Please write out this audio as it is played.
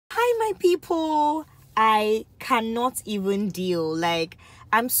Hi my people, I cannot even deal. Like,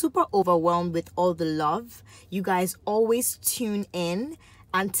 I'm super overwhelmed with all the love. You guys always tune in,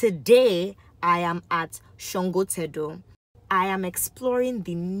 and today I am at Sangotedo. I am exploring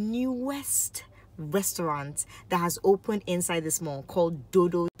the newest restaurant that has opened inside this mall called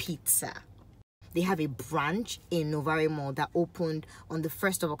DODOS Pizza. They have a branch in Novare Mall that opened on the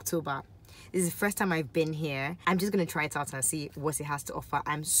 1st of October. This is the first time I've been here. I'm just gonna try it out and see what it has to offer.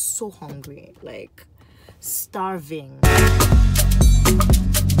 I'm so hungry, like starving.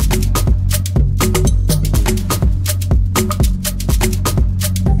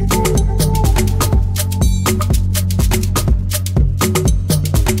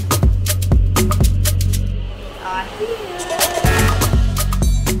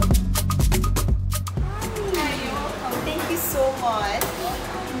 Thank you so much.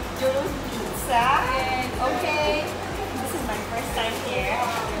 DODOS Pizza. Okay. This is my first time here,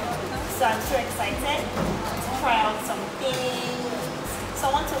 so I'm so excited to try out some things.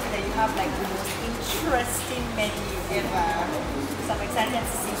 Someone told me that you have like the most interesting menu ever, so I'm excited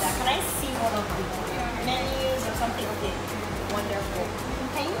to see that. Can I see one of the menus or something? Okay, wonderful.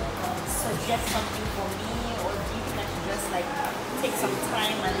 Can you suggest something for me, or do you think I should just like take some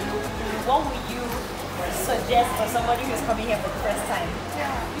time and look through? What would you suggest for somebody who's coming here for the first time? Yeah,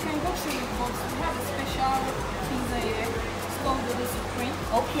 you can go through your box. We have a special pizza here. It's called Dodo Supreme.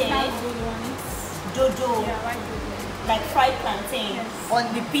 Okay. It has Dodo on it. Dodo. Yeah, like Dodo. Like fried plantain. Yes. On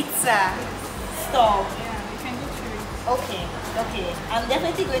the pizza stuff. Yeah, you can go through it. Okay, okay. I'm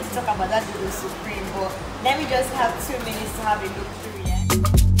definitely going to talk about that Dodo Supreme, but let me just have 2 minutes to have a look through, yeah?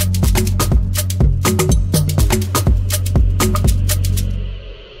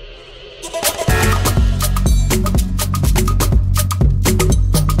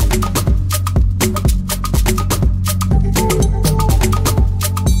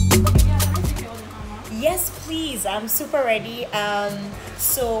 Yes, please. I'm super ready.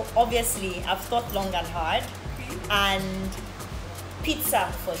 So obviously I've thought long and hard, and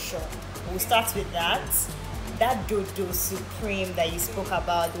pizza for sure. We'll start with that. That Dodo Supreme that you spoke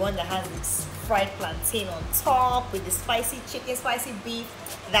about, the one that has this fried plantain on top with the spicy chicken, spicy beef,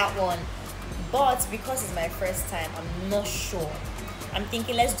 that one. But because it's my first time, I'm not sure. I'm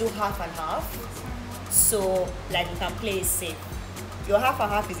thinking let's do half and half, so like we can play it safe. Your half and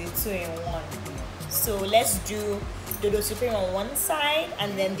half is a 2-in-1. So let's do Dodo Supreme on one side,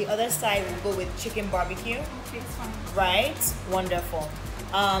 and then the other side we'll go with chicken barbecue. Okay, it's fine. Right? Wonderful.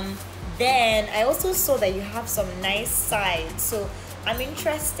 Then I also saw that you have some nice sides. So I'm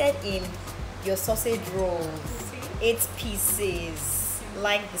interested in your sausage rolls. 8 pieces.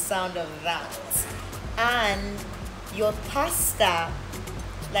 Like the sound of that. And your pasta.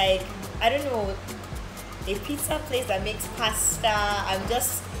 Like, I don't know, a pizza place that makes pasta. I'm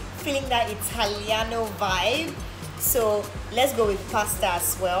just feeling that Italiano vibe, so let's go with pasta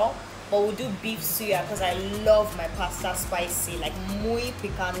as well, but we'll do beef suya because I love my pasta spicy, like muy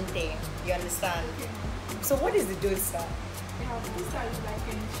picante, you understand? So what is the dosa? Yeah, pizza is like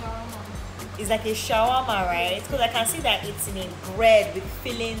a shawarma. It's like a shawarma, right? Because I can see that it's in a bread with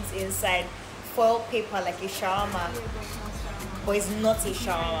fillings inside, foil paper like a shawarma, but it's not a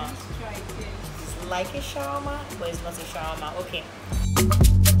shawarma. It's like a shawarma, but it's not a shawarma. Okay.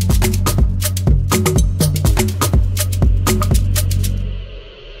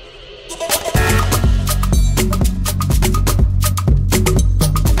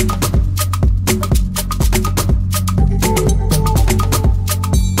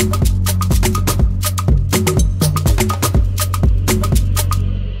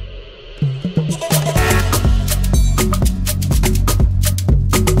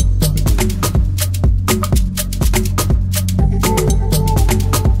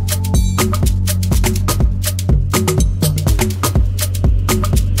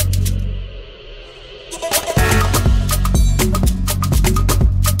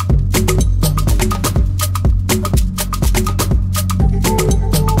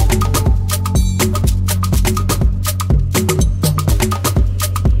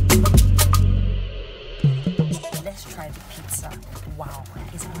 Wow,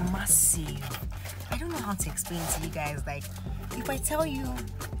 it's massive. I don't know how to explain to you guys. Like, if I tell you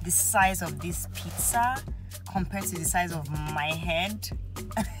the size of this pizza compared to the size of my head,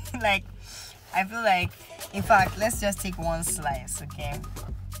 like, I feel like, in fact, let's just take one slice, okay?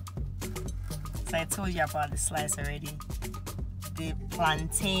 So I told you about the slice already. The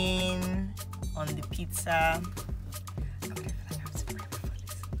plantain on the pizza.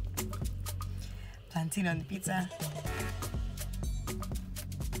 Plantain on the pizza.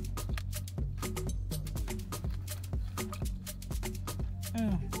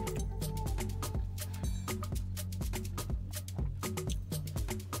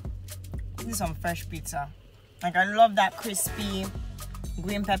 This is some fresh pizza. Like, I love that crispy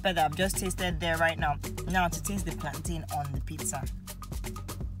green pepper that I've just tasted there right now. Now to taste the plantain on the pizza.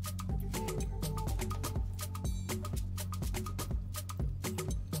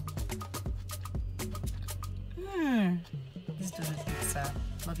 This DODOS Pizza.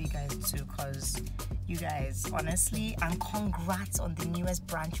 Love you guys too, cause you guys, honestly, and congrats on the newest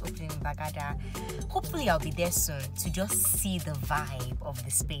branch opening in Gbagada. Hopefully I'll be there soon to just see the vibe of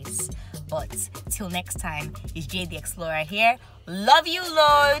the space. But till next time, it's Jay the Explorer here. Love you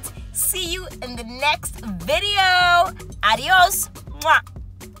loads. See you in the next video. Adios. Mwah.